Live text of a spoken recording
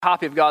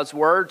Copy of God's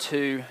Word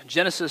to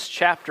Genesis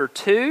chapter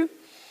 2.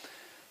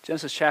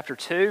 Genesis chapter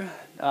 2.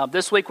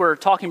 This week we're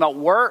talking about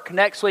work.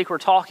 Next week we're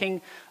talking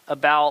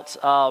about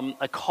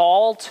a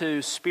call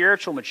to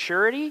spiritual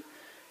maturity.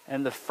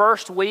 And the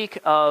first week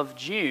of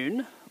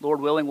June,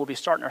 Lord willing, we'll be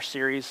starting our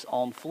series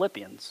on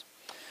Philippians.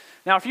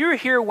 Now, if you were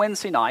here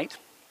Wednesday night,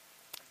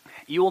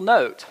 you will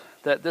note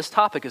that this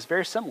topic is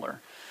very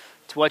similar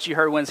to what you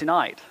heard Wednesday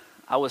night.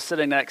 I was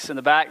sitting in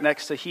the back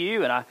next to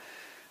Hugh, and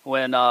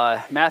when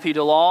Matthew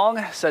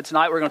DeLong said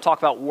tonight we're going to talk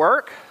about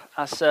work,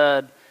 I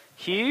said,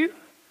 Hugh,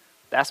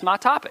 that's my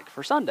topic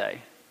for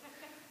Sunday.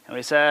 And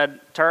we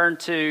said, turn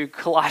to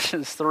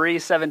Colossians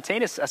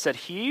 3:17. I said,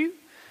 Hugh,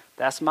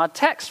 that's my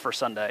text for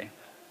Sunday.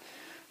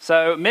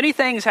 So many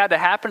things had to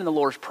happen in the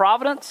Lord's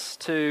providence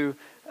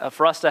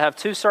for us to have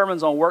two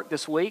sermons on work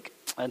this week.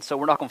 And so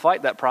we're not going to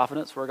fight that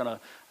providence. We're going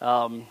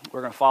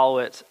to follow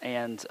it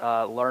and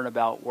learn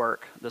about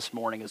work this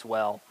morning as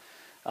well.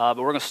 But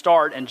we're going to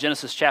start in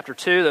Genesis chapter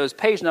 2. Those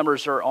page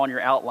numbers are on your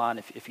outline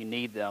if you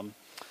need them.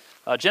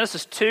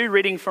 Genesis 2,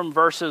 reading from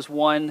verses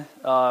 1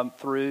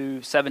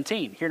 through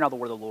 17. Hear now the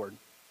word of the Lord.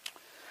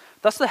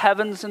 Thus the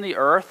heavens and the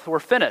earth were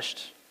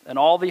finished, and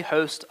all the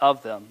host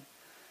of them.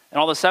 And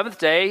on the seventh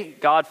day,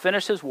 God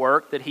finished his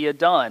work that he had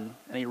done,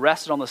 and he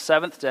rested on the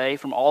seventh day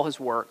from all his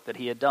work that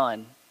he had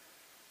done.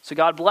 So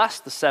God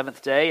blessed the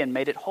seventh day and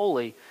made it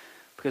holy,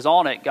 because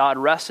on it God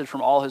rested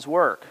from all his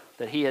work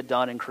that he had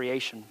done in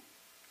creation.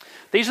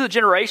 These are the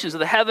generations of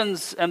the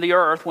heavens and the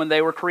earth when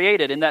they were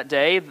created. In that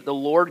day, the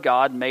Lord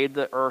God made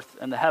the earth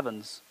and the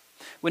heavens.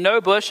 When no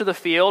bush of the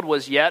field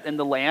was yet in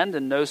the land,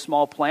 and no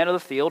small plant of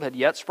the field had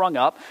yet sprung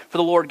up, for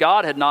the Lord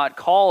God had not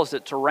caused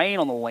it to rain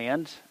on the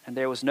land, and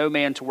there was no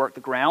man to work the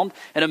ground,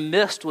 and a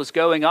mist was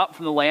going up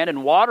from the land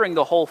and watering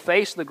the whole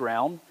face of the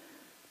ground.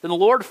 Then the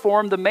Lord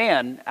formed the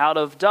man out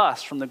of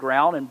dust from the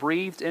ground and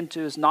breathed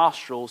into his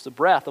nostrils the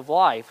breath of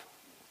life,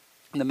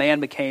 and the man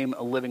became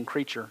a living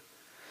creature.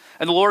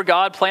 And the Lord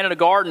God planted a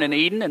garden in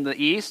Eden in the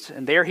east,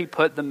 and there he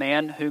put the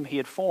man whom he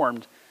had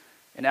formed.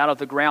 And out of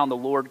the ground the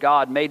Lord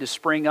God made to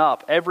spring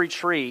up every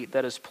tree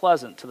that is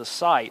pleasant to the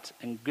sight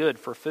and good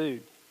for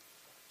food.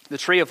 The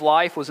tree of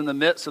life was in the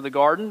midst of the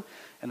garden,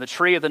 and the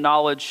tree of the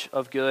knowledge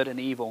of good and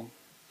evil.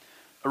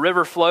 A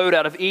river flowed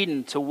out of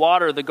Eden to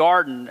water the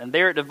garden, and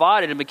there it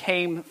divided and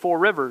became 4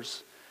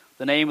 rivers.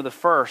 The name of the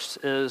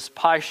first is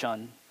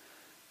Pishon.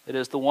 It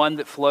is the one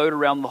that flowed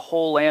around the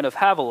whole land of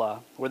Havilah,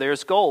 where there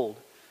is gold.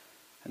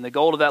 And the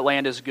gold of that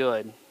land is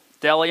good.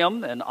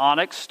 Bdellium and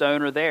onyx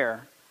stone are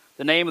there.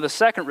 The name of the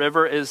second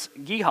river is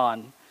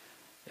Gihon.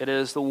 It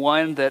is the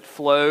one that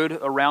flowed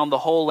around the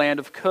whole land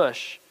of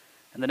Cush.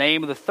 And the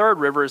name of the third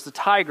river is the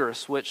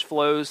Tigris, which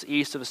flows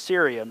east of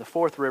Assyria. And the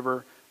fourth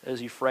river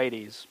is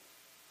Euphrates.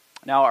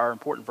 Now our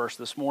important verse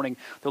this morning.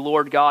 The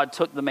Lord God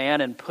took the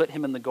man and put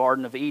him in the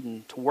Garden of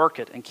Eden to work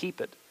it and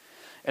keep it.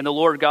 And the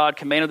Lord God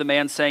commanded the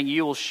man, saying,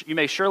 You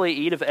may surely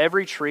eat of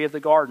every tree of the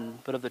garden,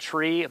 but of the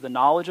tree of the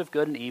knowledge of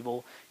good and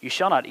evil you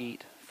shall not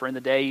eat, for in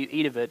the day you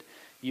eat of it,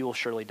 you will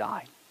surely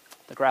die.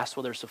 The grass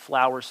withers, the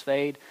flowers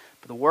fade,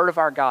 but the word of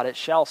our God, it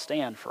shall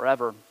stand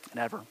forever and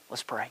ever.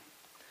 Let's pray.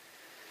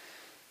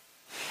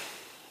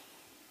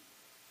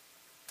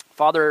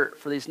 Father,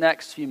 for these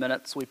next few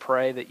minutes, we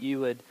pray that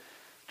you would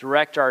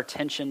direct our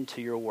attention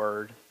to your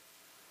word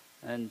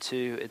and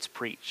to its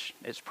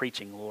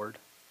preaching, Lord.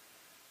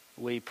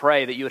 We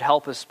pray that you would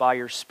help us by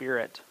your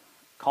Spirit,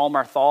 calm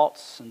our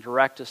thoughts and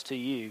direct us to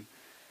you. We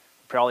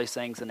pray all these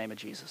things in the name of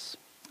Jesus.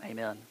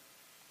 Amen.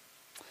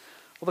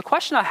 Well, the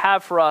question I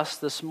have for us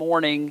this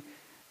morning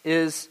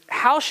is,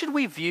 how should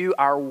we view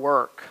our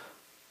work?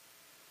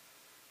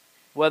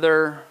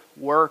 Whether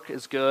work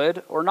is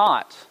good or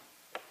not,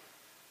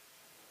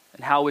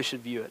 and how we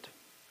should view it.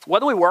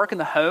 Whether we work in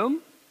the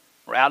home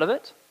or out of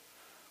it,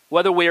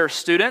 whether we are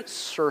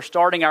students or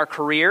starting our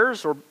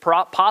careers or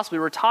possibly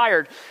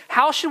retired,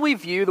 how should we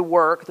view the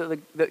work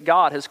that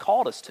God has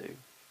called us to?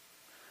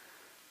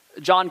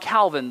 John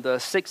Calvin, the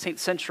 16th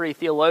century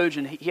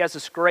theologian, he has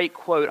this great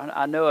quote.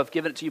 I know I've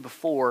given it to you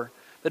before,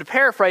 but to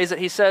paraphrase it,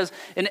 he says,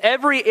 in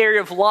every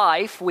area of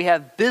life, we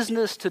have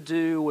business to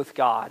do with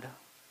God.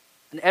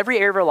 In every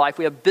area of our life,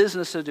 we have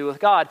business to do with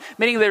God,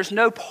 meaning there's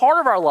no part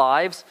of our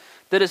lives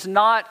that is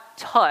not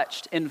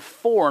touched,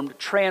 informed,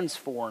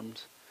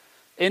 transformed,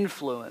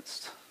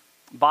 influenced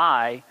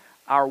by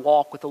our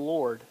walk with the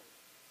Lord.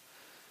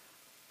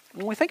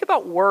 When we think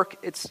about work,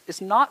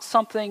 it's not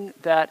something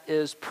that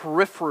is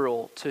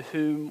peripheral to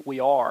whom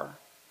we are.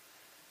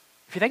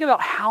 If you think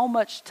about how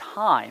much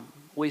time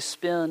we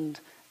spend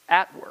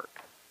at work,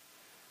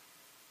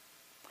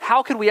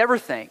 how could we ever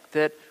think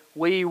that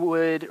we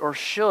would or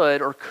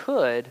should or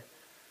could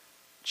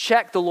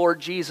check the Lord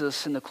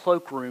Jesus in the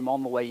cloakroom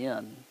on the way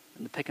in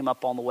and to pick him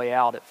up on the way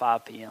out at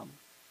 5 p.m.?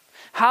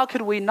 How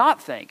could we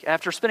not think,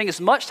 after spending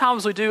as much time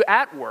as we do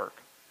at work,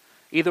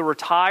 either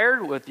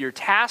retired with your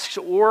tasks,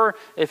 or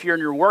if you're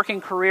in your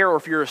working career, or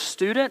if you're a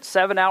student,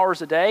 7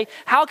 hours a day,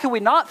 how can we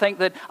not think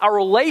that our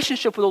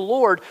relationship with the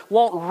Lord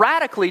won't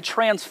radically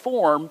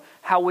transform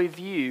how we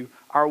view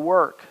our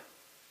work?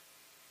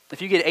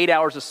 If you get 8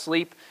 hours of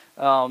sleep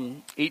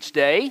each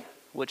day,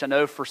 which I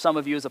know for some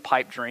of you is a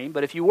pipe dream,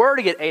 but if you were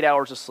to get 8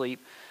 hours of sleep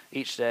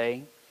each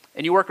day,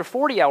 and you work a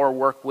 40-hour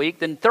work week,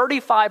 then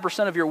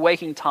 35% of your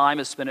waking time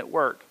is spent at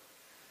work.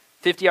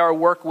 50-hour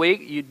work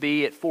week, you'd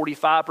be at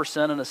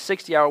 45%, and a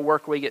 60-hour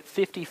work week at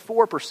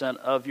 54%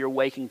 of your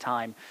waking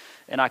time.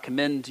 And I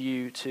commend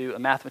you to a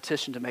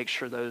mathematician to make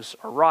sure those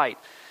are right.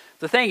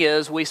 The thing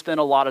is, we spend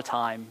a lot of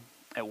time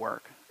at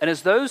work. And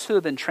as those who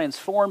have been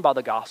transformed by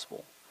the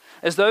gospel,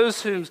 as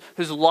those whose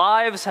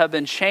lives have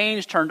been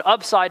changed, turned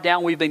upside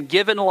down, we've been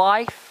given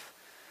life,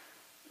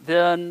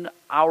 then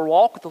our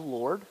walk with the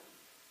Lord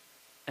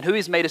and who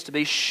He's made us to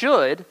be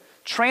should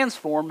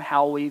transform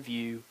how we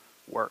view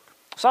work.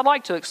 So I'd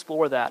like to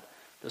explore that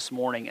this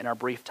morning in our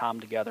brief time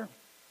together.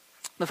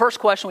 The first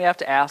question we have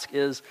to ask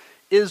is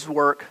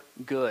work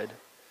good?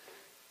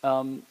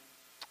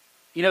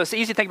 It's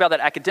easy to think about that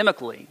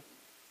academically.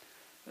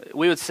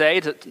 We would say,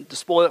 to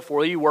spoil it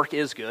for you, work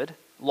is good.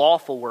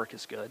 Lawful work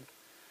is good.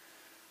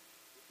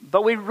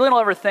 But we really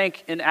don't ever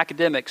think in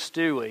academics,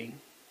 do we?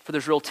 For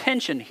there's real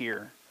tension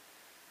here.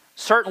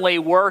 Certainly,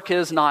 work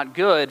is not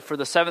good for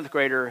the 7th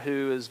grader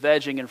who is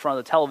vegging in front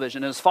of the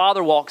television. And his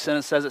father walks in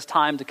and says it's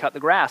time to cut the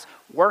grass.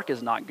 Work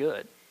is not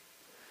good.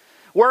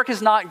 Work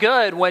is not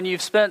good when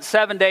you've spent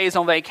 7 days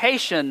on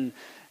vacation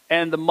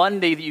and the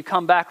Monday that you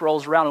come back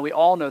rolls around, and we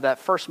all know that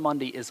first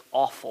Monday is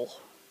awful.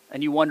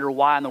 And you wonder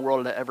why in the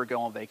world did I ever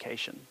go on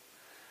vacation?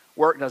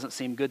 Work doesn't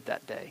seem good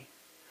that day.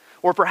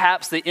 Or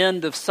perhaps the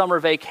end of summer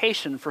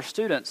vacation for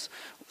students.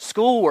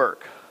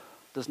 Schoolwork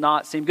does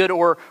not seem good.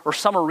 Or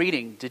summer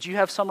reading. Did you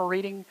have summer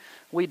reading?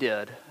 We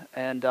did.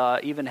 And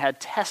even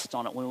had tests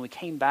on it when we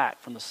came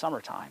back from the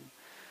summertime.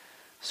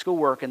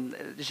 Schoolwork, and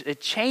it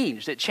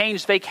changed. It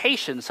changed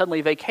vacation.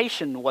 Suddenly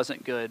vacation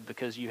wasn't good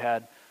because you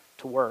had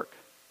to work.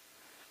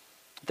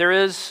 There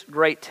is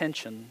great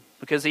tension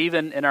because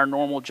even in our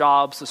normal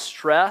jobs, the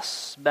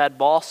stress, bad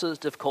bosses,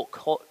 difficult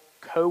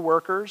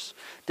co-workers,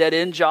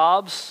 dead-end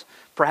jobs,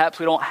 perhaps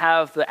we don't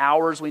have the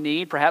hours we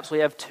need. Perhaps we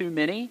have too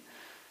many.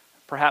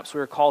 Perhaps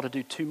we are called to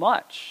do too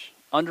much.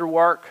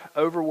 Underwork,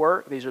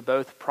 overwork, these are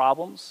both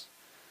problems.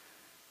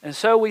 And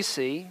so we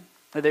see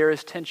that there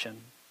is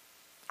tension.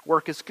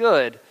 Work is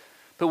good,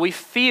 but we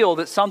feel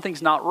that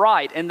something's not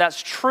right, and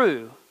that's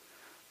true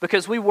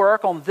because we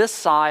work on this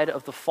side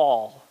of the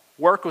fall.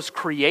 Work was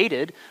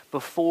created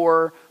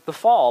before the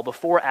fall,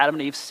 before Adam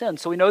and Eve sinned.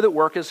 So we know that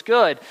work is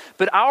good.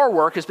 But our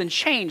work has been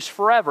changed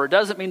forever. It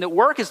doesn't mean that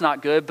work is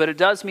not good, but it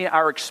does mean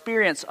our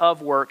experience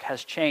of work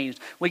has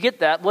changed. We get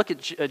that. Look at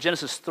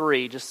Genesis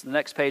 3, just the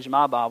next page of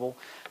my Bible.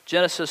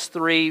 Genesis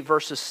 3,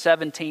 verses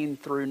 17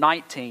 through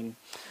 19.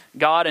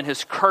 God in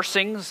His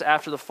cursings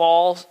after the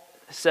fall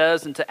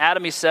says, and to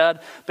Adam He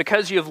said,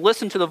 because you have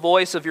listened to the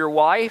voice of your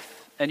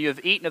wife, and you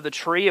have eaten of the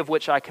tree of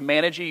which I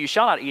commanded you, you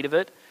shall not eat of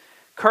it.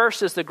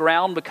 Cursed is the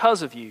ground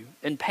because of you.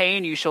 In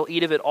pain you shall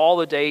eat of it all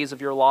the days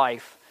of your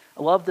life.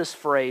 I love this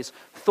phrase.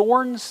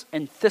 Thorns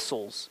and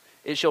thistles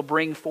it shall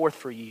bring forth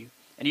for you,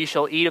 and you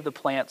shall eat of the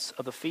plants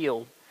of the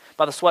field.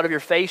 By the sweat of your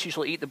face you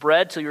shall eat the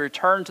bread till you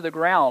return to the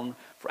ground,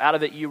 for out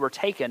of it you were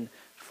taken,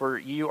 for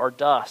you are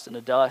dust, and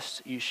to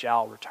dust you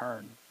shall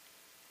return.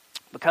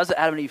 Because of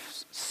Adam and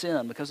Eve's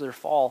sin, because of their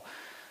fall,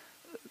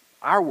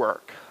 our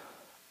work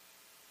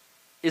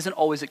isn't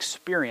always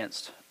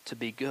experienced to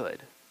be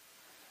good.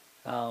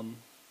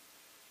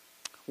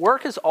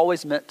 Work is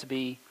always meant to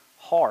be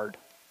hard.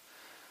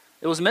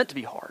 It was meant to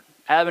be hard.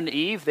 Adam and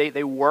Eve,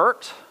 they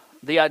worked.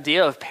 The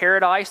idea of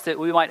paradise that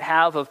we might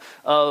have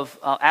of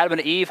Adam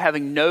and Eve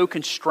having no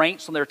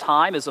constraints on their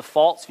time is a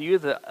false view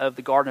of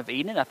the Garden of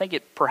Eden. I think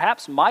it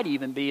perhaps might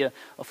even be a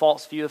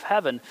false view of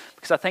heaven,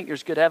 because I think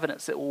there's good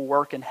evidence that will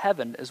work in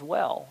heaven as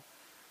well.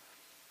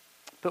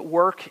 But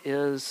work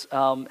has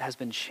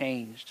been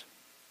changed.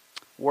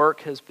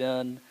 Work has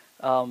been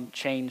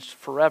changed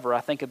forever.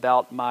 I think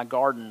about my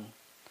garden.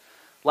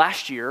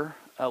 Last year,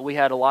 we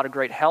had a lot of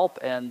great help,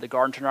 and the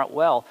garden turned out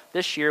well.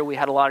 This year, we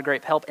had a lot of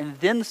great help, and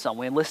then some.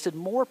 We enlisted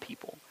more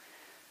people.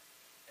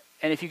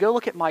 And if you go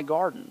look at my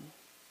garden,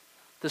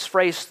 this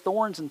phrase,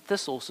 thorns and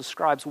thistles,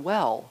 describes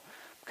well,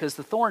 because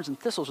the thorns and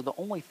thistles are the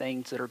only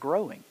things that are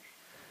growing.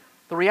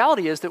 The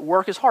reality is that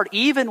work is hard,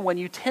 even when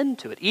you tend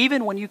to it,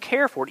 even when you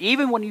care for it,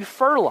 even when you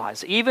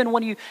fertilize, even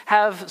when you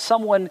have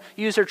someone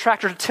use their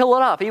tractor to till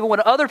it up, even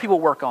when other people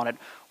work on it.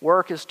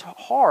 Work is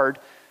hard,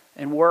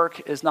 and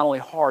work is not only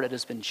hard, it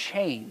has been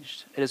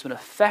changed. It has been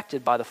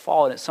affected by the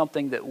fall, and it's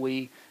something that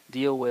we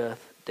deal with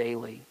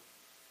daily.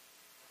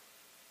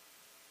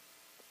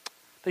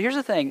 But here's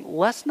the thing,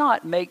 let's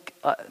not make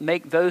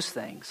those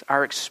things,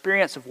 our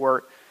experience of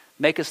work,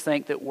 make us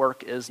think that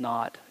work is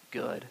not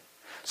good.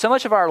 So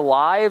much of our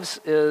lives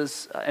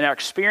and our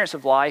experience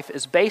of life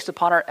is based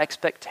upon our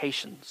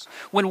expectations.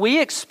 When we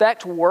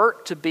expect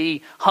work to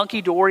be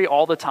hunky-dory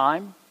all the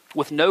time,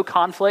 with no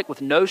conflict,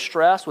 with no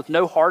stress, with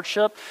no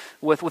hardship,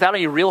 without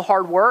any real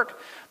hard work,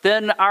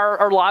 then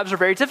our lives are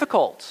very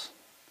difficult.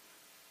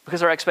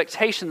 Because our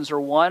expectations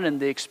are one and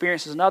the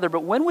experience is another.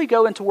 But when we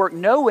go into work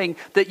knowing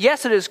that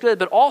yes, it is good,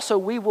 but also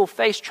we will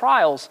face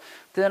trials,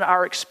 then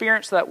our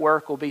experience of that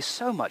work will be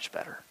so much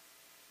better.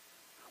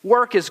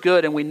 Work is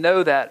good, and we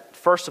know that,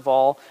 first of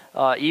all,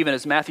 even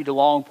as Matthew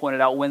DeLong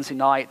pointed out Wednesday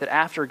night, that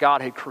after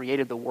God had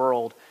created the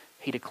world,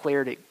 he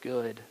declared it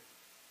good.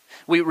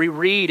 We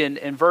read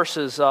in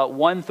verses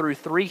 1 through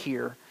 3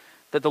 here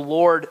that the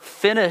Lord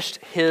finished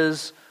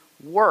his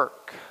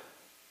work.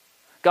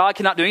 God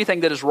cannot do anything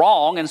that is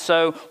wrong, and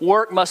so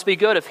work must be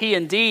good. If he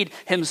indeed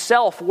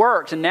himself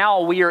worked, and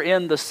now we are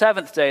in the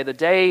seventh day, the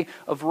day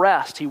of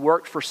rest. He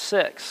worked for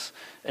 6,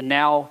 and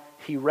now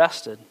he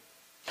rested.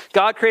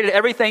 God created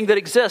everything that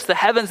exists, the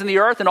heavens and the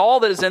earth and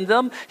all that is in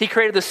them. He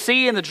created the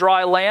sea and the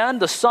dry land,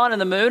 the sun and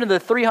the moon, and the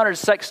 300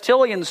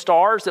 sextillion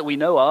stars that we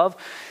know of.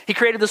 He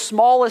created the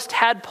smallest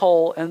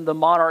tadpole and the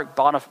monarch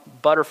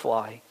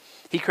butterfly.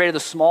 He created the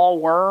small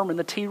worm and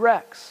the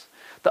T-Rex,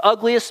 the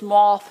ugliest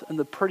moth and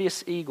the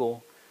prettiest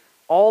eagle.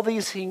 All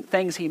these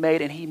things he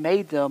made, and he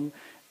made them,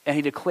 and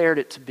he declared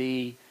it to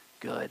be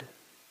good.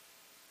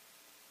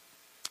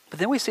 But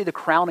then we see the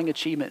crowning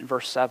achievement in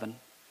verse 7.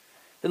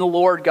 Then the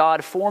Lord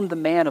God formed the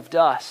man of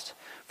dust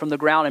from the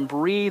ground and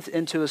breathed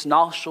into his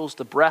nostrils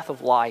the breath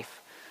of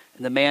life,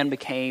 and the man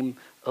became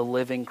a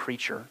living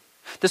creature.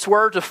 This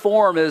word to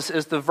form is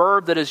the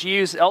verb that is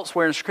used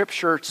elsewhere in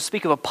Scripture to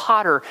speak of a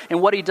potter and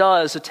what he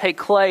does to take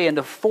clay and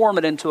to form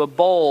it into a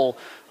bowl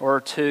or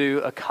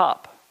to a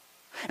cup.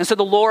 And so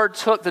the Lord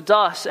took the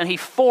dust and he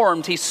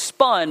formed, he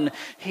spun,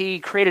 he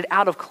created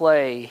out of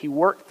clay, he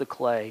worked the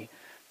clay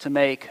to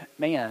make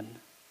man.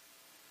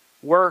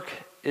 Work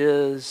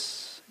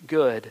is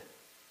good.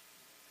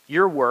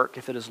 Your work,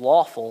 if it is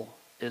lawful,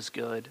 is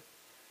good.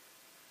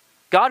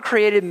 God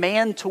created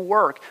man to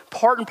work.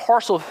 Part and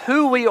parcel of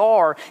who we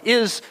are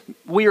is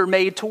we are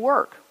made to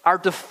work. Our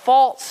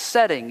default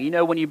setting,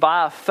 when you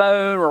buy a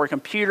phone or a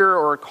computer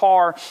or a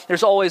car,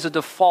 there's always a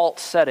default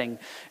setting,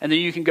 and then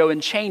you can go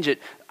and change it.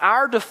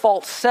 Our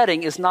default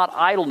setting is not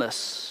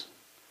idleness.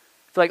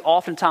 I feel like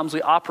oftentimes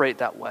we operate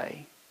that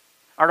way.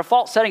 Our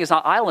default setting is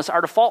not idleness.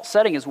 Our default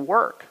setting is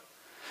work.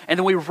 And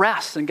then we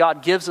rest, and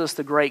God gives us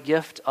the great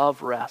gift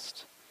of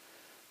rest.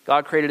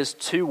 God created us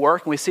to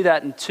work, and we see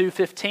that in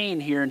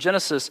 2:15 here in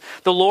Genesis.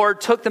 The Lord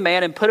took the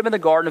man and put him in the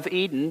Garden of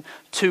Eden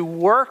to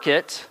work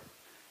it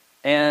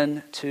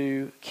and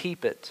to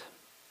keep it.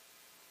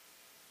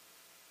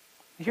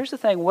 Here's the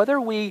thing,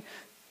 whether we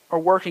are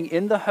working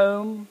in the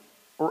home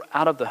or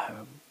out of the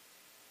home,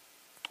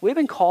 we've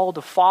been called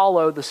to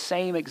follow the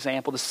same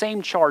example, the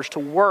same charge to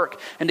work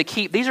and to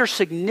keep. These are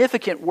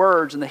significant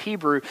words in the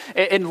Hebrew.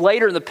 And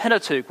later in the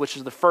Pentateuch, which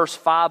is the first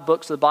 5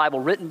 books of the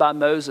Bible written by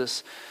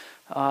Moses,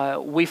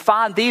 we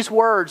find these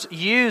words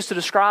used to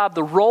describe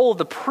the role of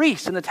the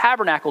priest in the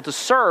tabernacle to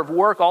serve.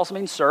 Work also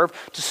means serve.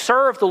 To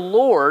serve the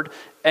Lord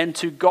and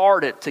to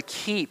guard it, to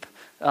keep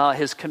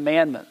his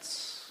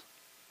commandments.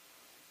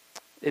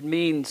 It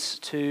means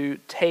to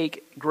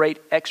take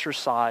great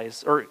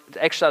exercise, or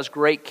to exercise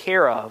great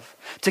care of.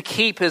 To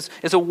keep is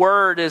a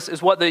word,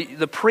 is what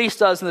the priest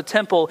does in the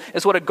temple,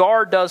 is what a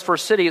guard does for a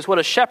city, is what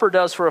a shepherd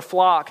does for a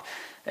flock.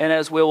 And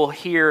as we will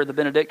hear the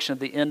benediction at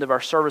the end of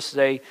our service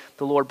today,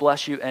 the Lord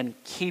bless you and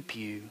keep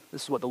you.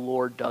 This is what the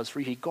Lord does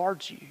for you. He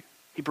guards you.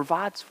 He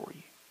provides for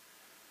you.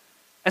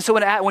 And so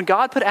when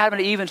God put Adam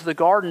and Eve into the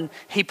garden,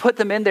 he put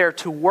them in there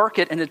to work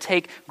it and to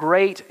take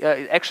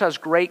exercise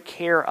great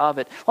care of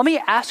it. Let me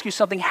ask you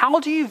something. How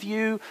do you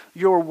view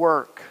your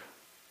work?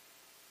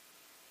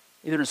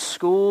 Either in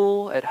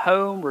school, at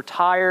home,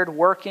 retired,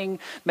 working.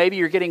 Maybe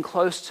you're getting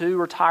close to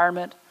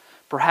retirement.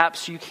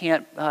 Perhaps you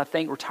can't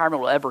think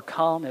retirement will ever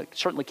come. It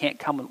certainly can't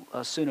come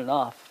soon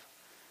enough.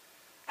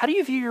 How do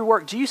you view your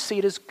work? Do you see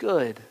it as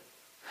good?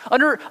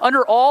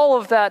 Under all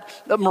of that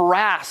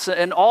morass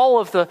and all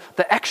of the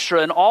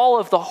extra and all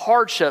of the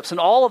hardships and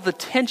all of the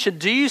tension,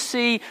 do you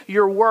see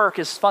your work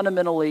as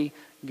fundamentally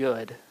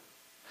good?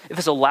 If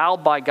it's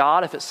allowed by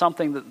God, if it's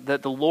something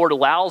that the Lord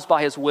allows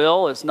by his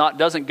will,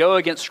 doesn't go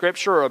against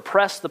Scripture or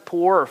oppress the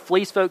poor or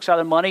fleece folks out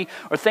of money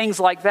or things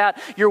like that,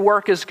 your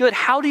work is good.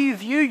 How do you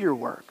view your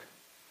work?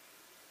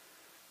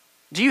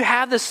 Do you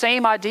have the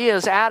same idea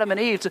as Adam and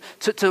Eve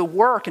to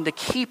work and to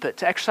keep it,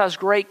 to exercise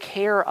great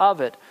care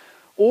of it?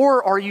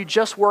 Or are you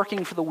just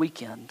working for the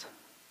weekend?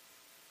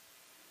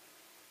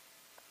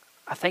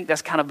 I think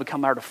that's kind of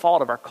become our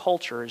default of our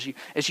culture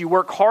as you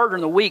work harder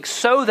in the week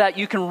so that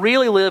you can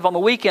really live on the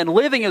weekend.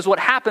 Living is what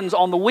happens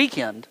on the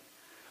weekend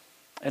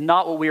and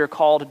not what we are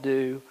called to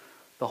do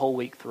the whole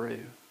week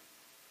through.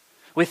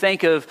 We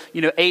think of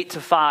 8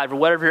 to 5 or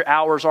whatever your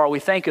hours are. We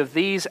think of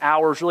these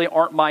hours really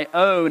aren't my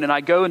own, and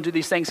I go and do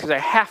these things because I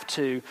have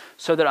to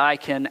so that I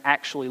can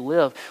actually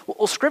live.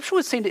 Well, Scripture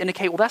would seem to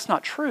indicate, well, that's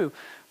not true.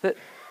 That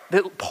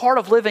part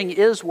of living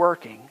is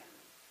working.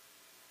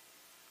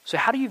 So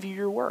how do you view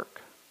your work?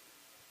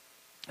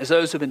 As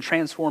those who have been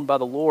transformed by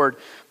the Lord,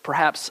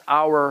 perhaps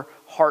our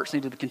hearts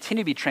need to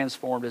continue to be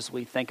transformed as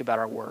we think about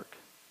our work.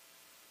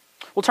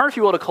 We'll turn, if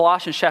you will, to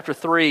Colossians chapter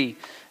 3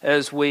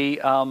 as we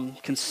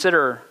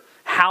consider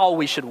how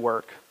we should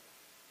work.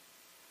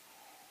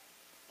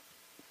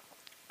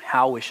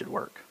 How we should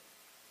work.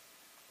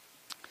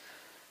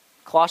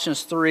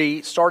 Colossians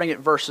 3, starting at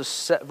verse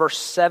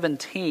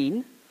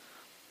 17,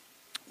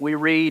 we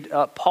read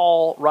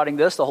Paul writing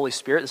this, the Holy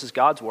Spirit. This is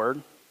God's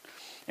word.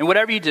 And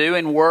whatever you do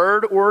in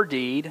word or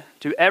deed,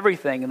 do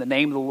everything in the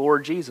name of the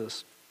Lord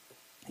Jesus,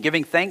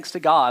 giving thanks to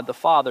God the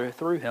Father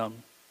through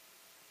him.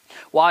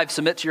 Wives,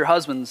 submit to your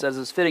husbands as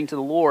is fitting to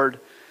the Lord.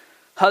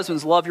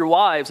 Husbands, love your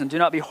wives and do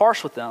not be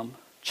harsh with them.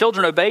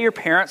 Children, obey your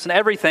parents in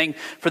everything,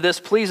 for this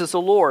pleases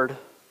the Lord.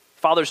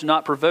 Fathers, do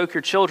not provoke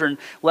your children,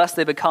 lest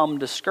they become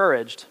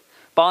discouraged.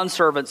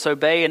 Bondservants,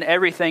 obey in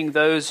everything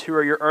those who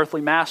are your earthly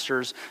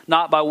masters,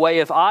 not by way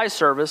of eye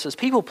service as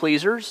people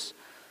pleasers,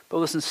 but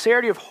with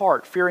sincerity of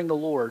heart, fearing the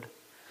Lord.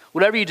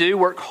 Whatever you do,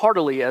 work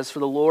heartily as for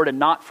the Lord and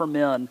not for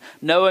men,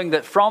 knowing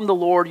that from the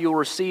Lord you will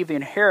receive the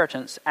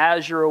inheritance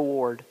as your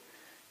reward.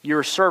 You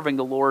are serving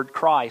the Lord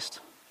Christ.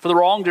 For the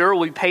wrongdoer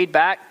will be paid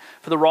back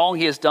for the wrong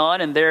he has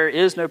done, and there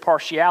is no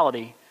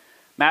partiality.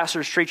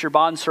 Masters, treat your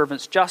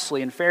bondservants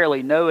justly and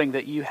fairly, knowing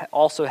that you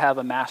also have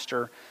a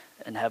master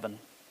in heaven.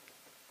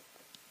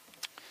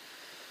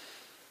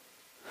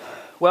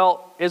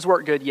 Well, is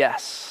work good?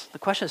 Yes. The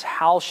question is,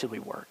 how should we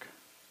work?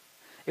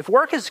 If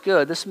work is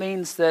good, this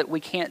means that we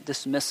can't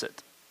dismiss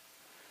it.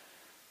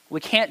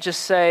 We can't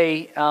just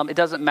say, it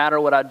doesn't matter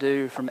what I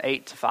do from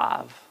 8 to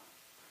 5.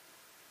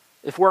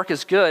 If work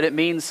is good, it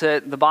means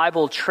that the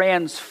Bible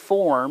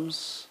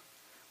transforms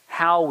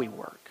how we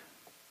work.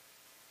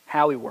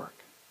 How we work.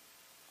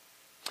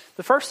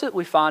 The first that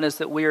we find is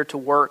that we are to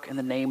work in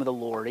the name of the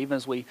Lord, even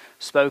as we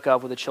spoke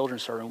of with the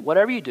children's sermon.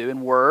 Whatever you do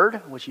in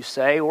word, what you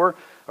say, word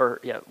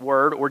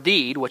or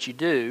deed, what you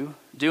do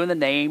in the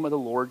name of the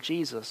Lord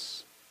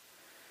Jesus.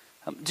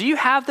 Do you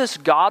have this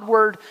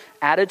Godward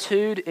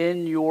attitude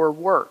in your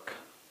work?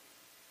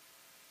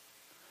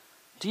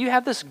 Do you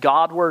have this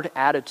Godward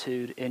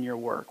attitude in your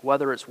work,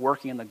 whether it's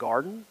working in the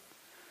garden,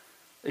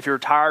 if you're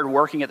tired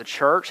working at the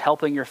church,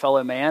 helping your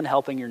fellow man,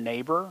 helping your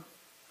neighbor?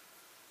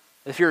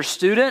 If you're a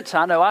student,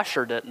 I know I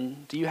sure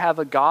didn't. Do you have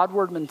a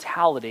Godward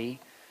mentality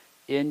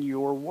in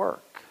your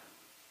work?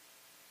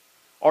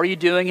 Are you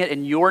doing it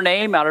in your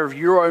name, out of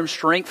your own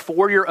strength,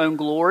 for your own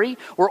glory?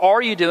 Or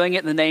are you doing it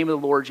in the name of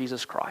the Lord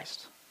Jesus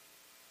Christ?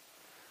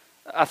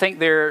 I think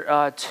there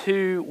are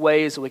two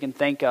ways that we can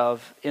think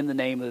of in the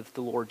name of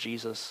the Lord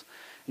Jesus.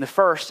 And the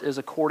first is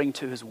according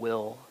to his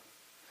will,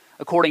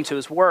 according to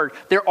his word.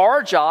 There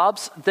are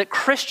jobs that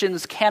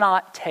Christians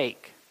cannot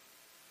take.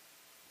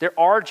 There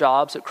are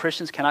jobs that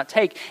Christians cannot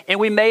take. And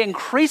we may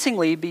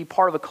increasingly be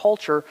part of a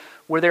culture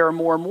where there are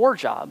more and more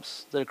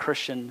jobs that a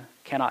Christian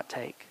cannot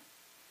take.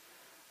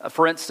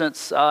 For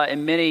instance,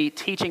 in many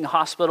teaching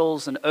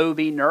hospitals, an OB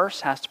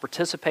nurse has to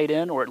participate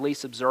in or at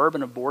least observe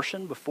an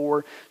abortion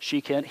before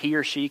he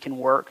or she can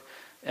work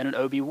in an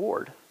OB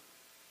ward.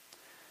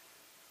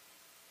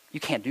 You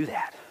can't do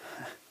that.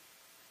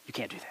 You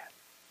can't do that.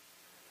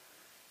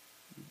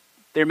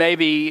 There may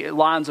be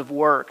lines of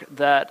work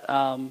that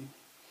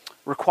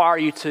require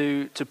you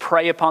to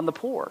prey upon the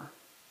poor.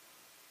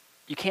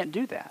 You can't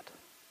do that.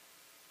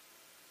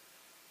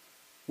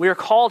 We are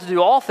called to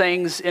do all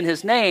things in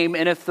his name,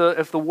 and if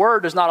the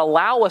word does not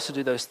allow us to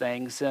do those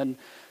things, then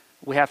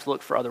we have to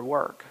look for other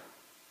work.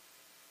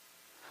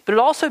 But it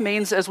also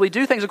means, as we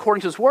do things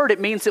according to his word, it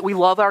means that we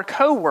love our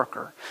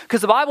co-worker.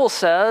 Because the Bible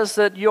says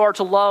that you are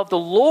to love the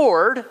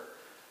Lord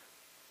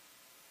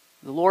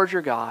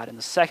your God, and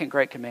the second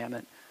great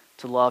commandment,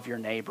 to love your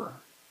neighbor.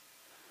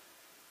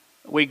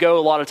 We go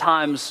a lot of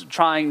times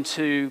trying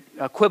to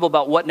quibble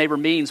about what neighbor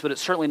means, but it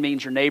certainly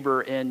means your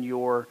neighbor in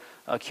your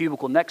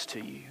cubicle next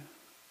to you,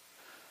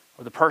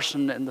 or the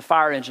person in the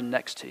fire engine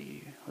next to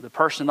you, or the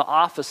person in the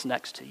office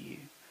next to you.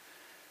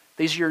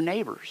 These are your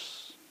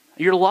neighbors.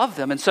 You're to love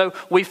them. And so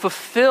we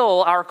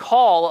fulfill our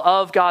call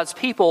of God's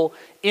people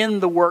in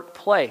the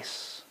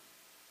workplace.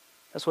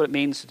 That's what it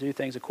means to do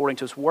things according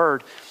to his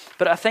word.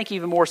 But I think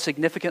even more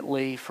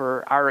significantly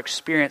for our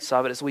experience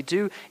of it is we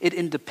do it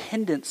in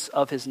dependence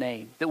of his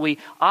name. That we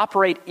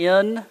operate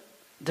in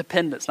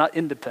dependence, not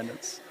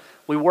independence.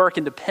 We work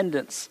in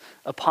dependence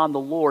upon the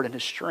Lord and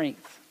his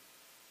strength.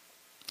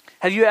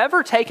 Have you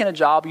ever taken a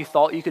job you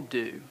thought you could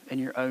do in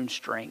your own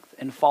strength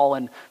and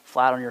fallen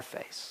flat on your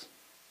face?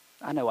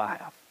 I know I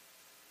have.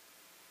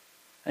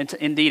 And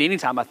indeed,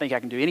 anytime I think I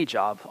can do any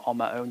job on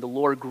my own, the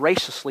Lord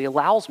graciously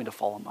allows me to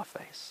fall on my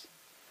face.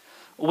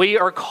 We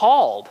are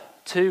called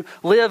to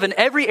live in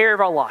every area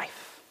of our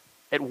life,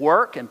 at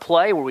work and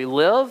play, where we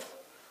live,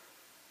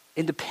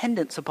 in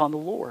dependence upon the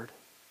Lord.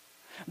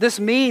 This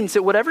means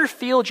that whatever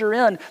field you're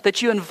in,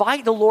 that you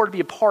invite the Lord to be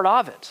a part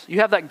of it.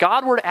 You have that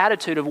Godward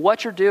attitude of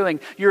what you're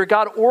doing. You're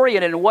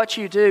God-oriented in what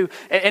you do.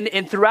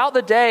 And throughout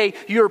the day,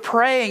 you're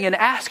praying and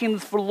asking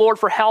the Lord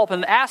for help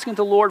and asking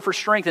the Lord for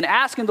strength and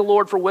asking the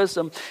Lord for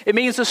wisdom. It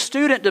means the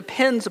student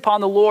depends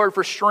upon the Lord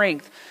for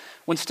strength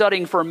when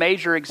studying for a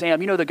major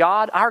exam. You know,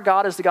 our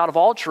God is the God of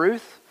all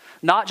truth,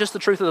 not just the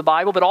truth of the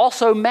Bible, but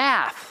also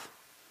math,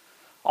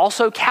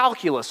 also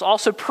calculus,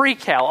 also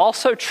pre-cal,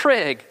 also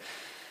trig,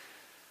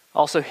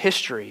 also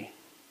history.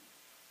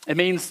 It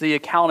means the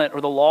accountant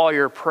or the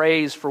lawyer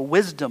prays for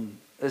wisdom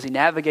as he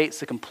navigates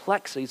the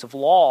complexities of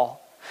law.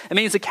 It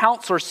means the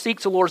counselor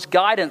seeks the Lord's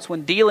guidance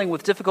when dealing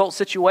with difficult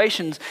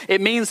situations.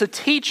 It means the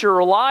teacher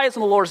relies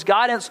on the Lord's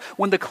guidance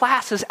when the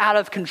class is out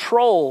of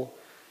control.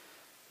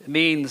 It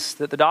means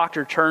that the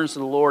doctor turns to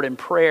the Lord in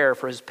prayer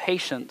for his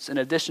patients in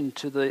addition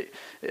to the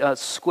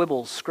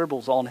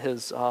scribbles on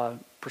his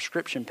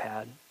prescription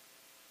pad.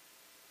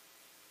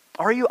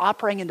 Are you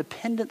operating in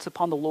dependence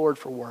upon the Lord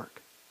for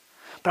work?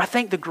 But I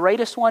think the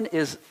greatest one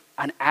is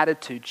an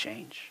attitude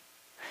change.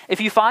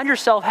 If you find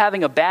yourself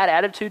having a bad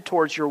attitude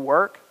towards your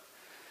work,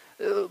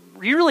 you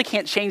really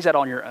can't change that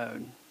on your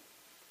own.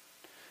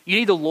 You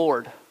need the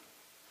Lord.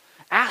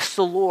 Ask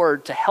the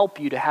Lord to help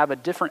you to have a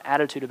different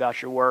attitude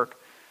about your work.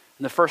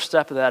 And the first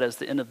step of that is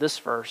the end of this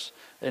verse,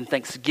 in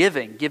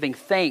thanksgiving, giving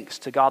thanks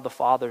to God the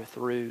Father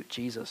through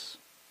Jesus.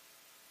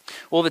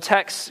 Well, the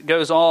text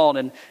goes on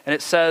and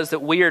it says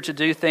that we are to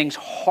do things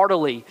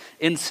heartily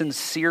and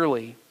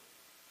sincerely.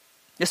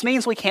 This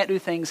means we can't do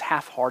things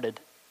half-hearted.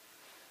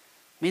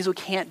 It means we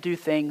can't do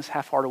things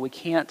half-hearted. We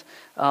can't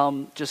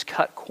just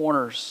cut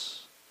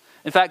corners.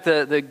 In fact,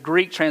 the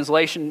Greek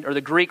translation, or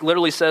the Greek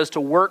literally says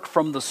to work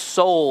from the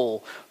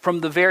soul, from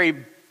the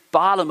very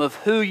bottom of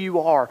who you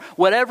are.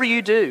 Whatever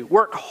you do,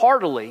 work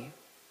heartily.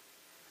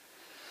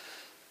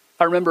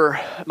 I remember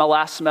my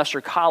last semester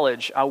of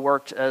college, I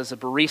worked as a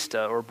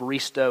barista, or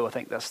baristo, I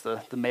think that's the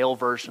male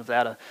version of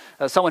that.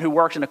 Someone who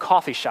worked in a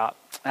coffee shop.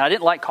 And I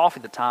didn't like coffee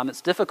at the time.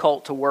 It's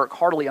difficult to work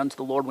heartily unto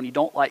the Lord when you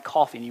don't like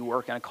coffee and you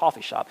work in a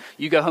coffee shop.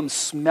 You go home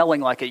smelling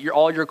like it.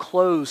 All your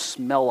clothes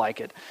smell like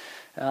it.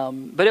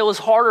 But it was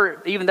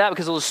harder, even that,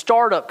 because it was a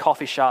startup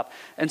coffee shop.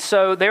 And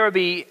so there would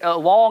be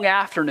long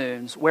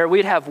afternoons where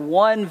we'd have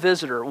one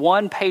visitor,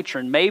 one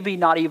patron, maybe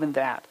not even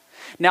that.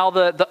 Now,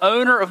 the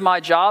owner of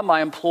my job,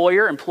 my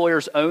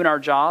employers own our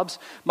jobs.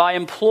 My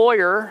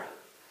employer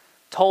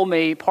told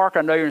me, Parker,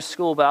 I know you're in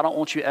school, but I don't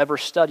want you ever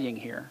studying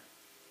here.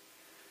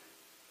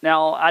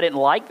 Now, I didn't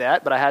like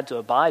that, but I had to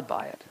abide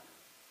by it.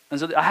 And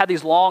so I had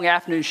these long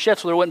afternoon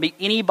shifts where there wouldn't be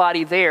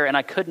anybody there and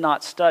I could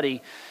not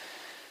study.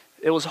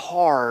 It was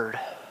hard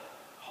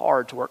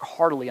to work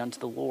heartily unto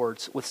the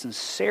Lord with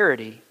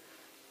sincerity.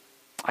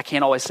 I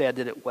can't always say I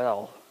did it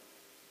well.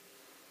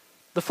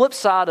 The flip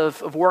side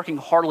of working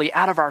heartily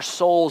out of our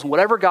souls and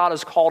whatever God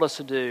has called us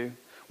to do,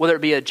 whether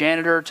it be a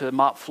janitor to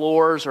mop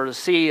floors or the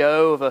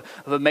CEO of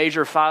a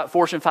major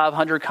Fortune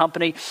 500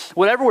 company,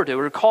 whatever we're doing,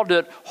 we're called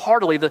to do it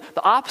heartily. The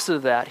opposite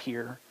of that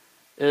here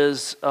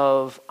is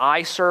of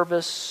eye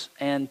service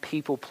and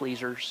people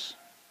pleasers.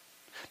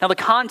 Now, the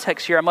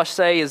context here, I must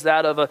say, is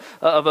that of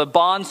a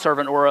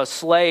bondservant or a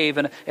slave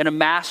and a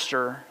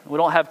master. We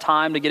don't have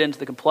time to get into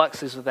the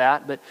complexities of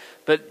that, but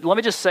let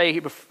me just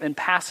say in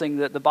passing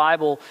that the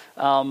Bible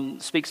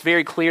speaks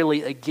very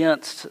clearly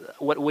against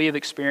what we have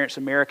experienced,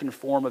 American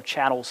form of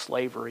chattel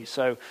slavery.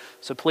 So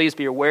please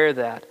be aware of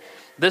that.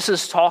 This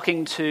is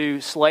talking to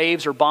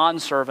slaves or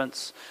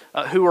bondservants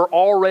who are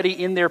already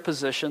in their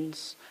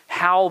positions,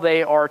 how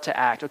they are to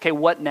act. Okay,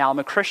 what now? I'm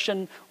a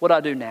Christian. What do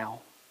I do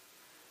now?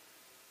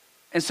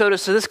 And so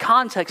to this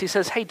context, he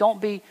says, hey,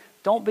 don't be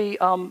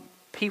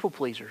people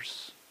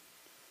pleasers.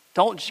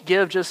 Don't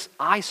give just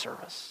eye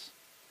service.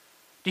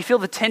 Do you feel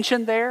the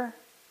tension there?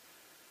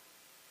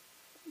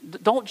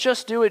 Don't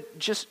just do it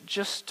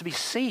just to be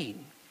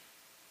seen.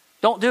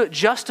 Don't do it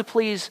just to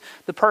please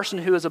the person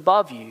who is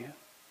above you.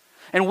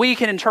 And we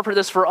can interpret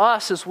this for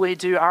us as we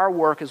do our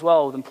work as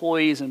well with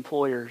employees and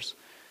employers.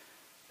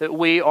 That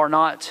we are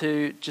not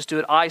to just do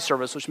it eye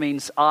service, which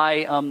means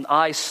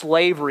eye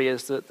slavery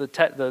is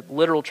the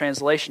literal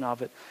translation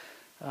of it.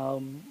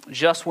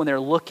 Just when they're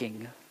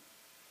looking,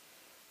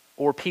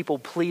 or people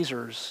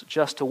pleasers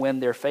just to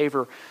win their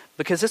favor.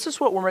 Because this is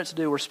what we're meant to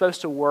do. We're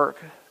supposed to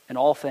work in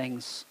all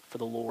things for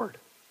the Lord.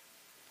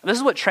 And this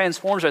is what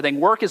transforms everything.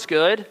 Work is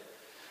good.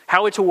 How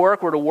are we to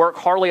work? We're to work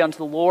heartily unto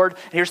the Lord.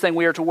 And here's the thing,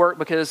 we are to work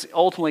because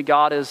ultimately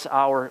God is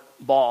our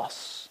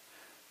boss.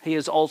 He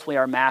is ultimately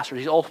our master.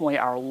 He's ultimately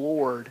our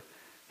Lord.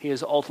 He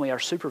is ultimately our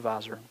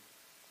supervisor.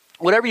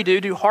 Whatever you do,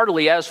 do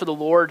heartily as for the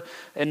Lord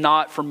and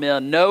not for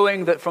men,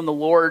 knowing that from the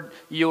Lord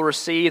you'll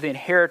receive the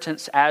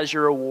inheritance as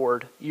your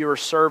reward. You are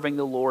serving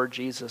the Lord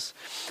Jesus.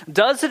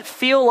 Does it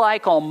feel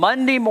like on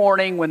Monday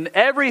morning when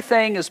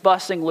everything is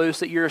busting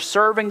loose that you're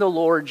serving the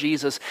Lord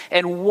Jesus?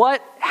 And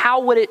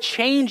how would it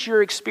change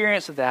your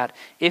experience of that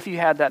if you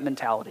had that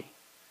mentality?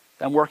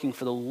 I'm working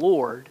for the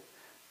Lord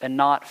and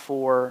not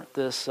for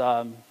this...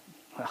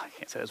 I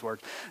can't say those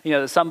words.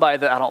 Somebody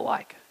that I don't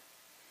like.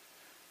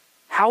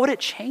 How would it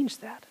change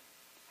that?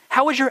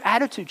 How would your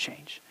attitude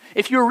change?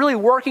 If you were really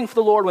working for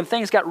the Lord when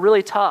things got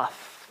really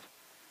tough.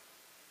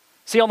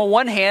 See, on the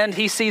one hand,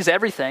 he sees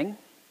everything.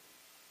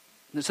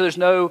 So there's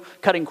no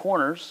cutting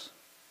corners.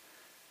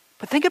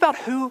 But think about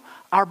who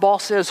our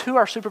boss is, who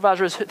our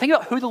supervisor is. Think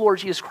about who the Lord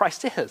Jesus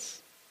Christ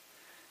is.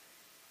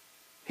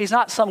 He's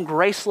not some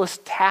graceless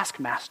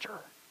taskmaster.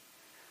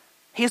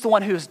 He's the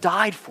one who has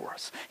died for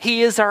us.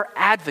 He is our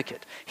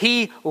advocate.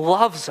 He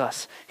loves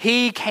us.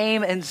 He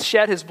came and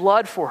shed his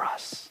blood for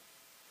us.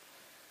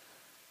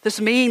 This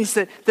means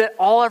that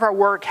all of our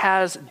work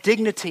has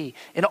dignity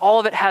and all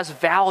of it has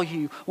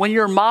value. When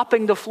you're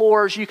mopping the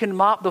floors, you can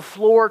mop the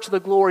floor to the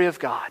glory of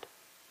God.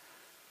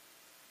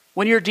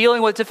 When you're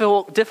dealing with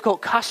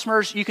difficult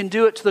customers, you can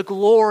do it to the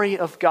glory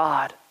of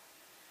God.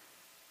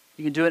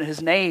 You can do it in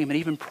His name and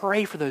even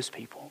pray for those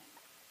people.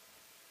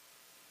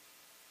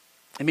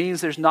 It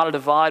means there's not a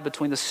divide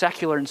between the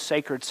secular and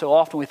sacred. So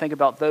often we think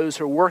about those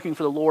who are working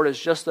for the Lord as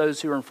just those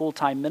who are in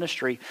full-time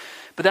ministry.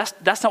 But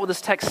that's not what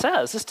this text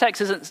says. This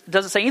text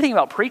doesn't say anything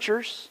about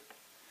preachers.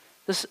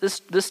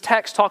 This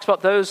text talks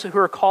about those who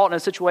are caught in a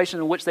situation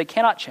in which they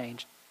cannot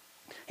change.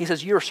 He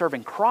says, you are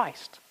serving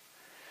Christ.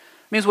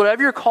 It means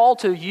whatever you're called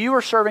to, you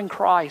are serving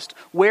Christ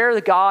where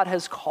God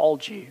has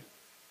called you.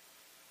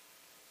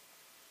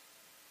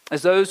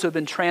 As those who have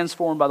been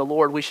transformed by the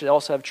Lord, we should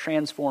also have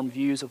transformed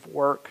views of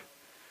work.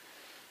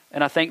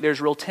 And I think there's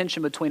real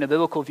tension between a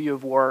biblical view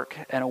of work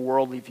and a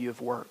worldly view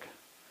of work.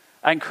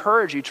 I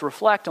encourage you to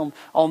reflect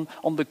on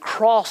the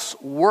cross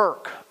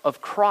work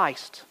of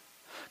Christ.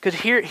 Because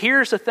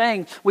here's the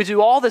thing. We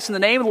do all this in the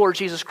name of the Lord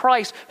Jesus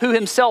Christ, who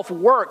himself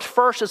worked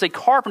first as a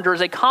carpenter,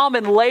 as a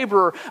common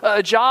laborer,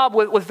 a job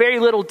with very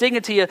little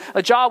dignity,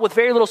 a job with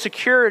very little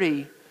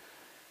security.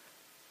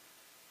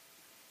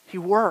 He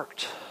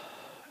worked,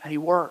 and he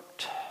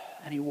worked,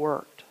 and he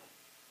worked.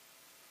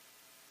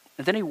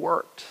 And then he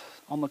worked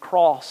on the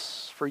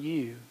cross for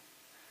you.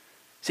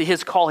 See,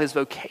 his call, his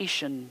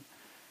vocation,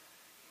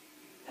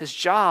 his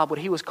job, what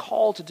he was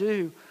called to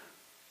do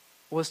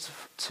was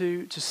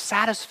to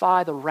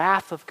satisfy the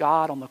wrath of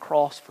God on the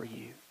cross for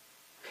you.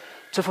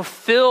 To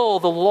fulfill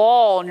the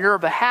law on your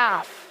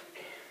behalf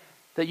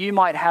that you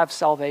might have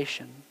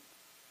salvation.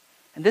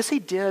 And this he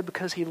did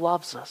because he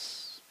loves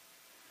us.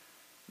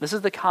 This is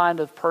the kind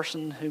of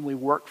person whom we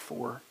work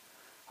for.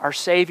 Our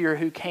Savior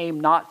who came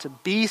not to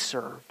be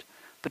served,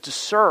 but to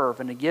serve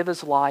and to give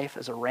his life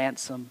as a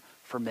ransom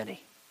for many.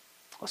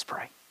 Let's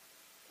pray.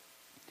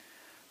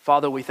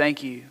 Father, we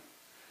thank you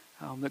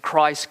that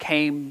Christ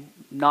came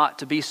not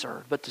to be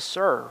served, but to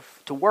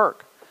serve, to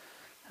work,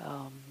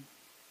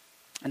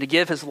 and to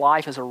give his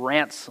life as a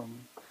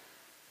ransom,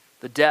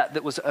 the debt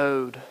that was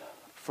owed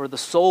for the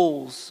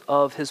souls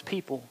of his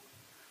people.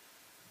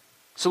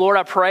 So Lord,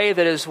 I pray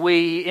that as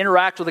we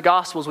interact with the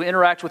gospel, as we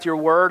interact with your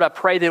word, I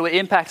pray that it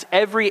impacts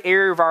every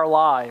area of our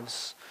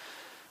lives.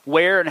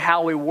 Where and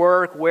how we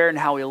work, where and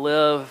how we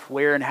live,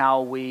 where and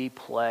how we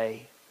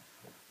play.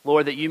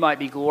 Lord, that you might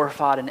be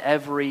glorified in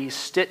every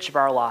stitch of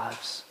our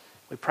lives.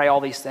 We pray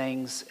all these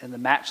things in the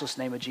matchless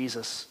name of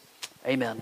Jesus. Amen.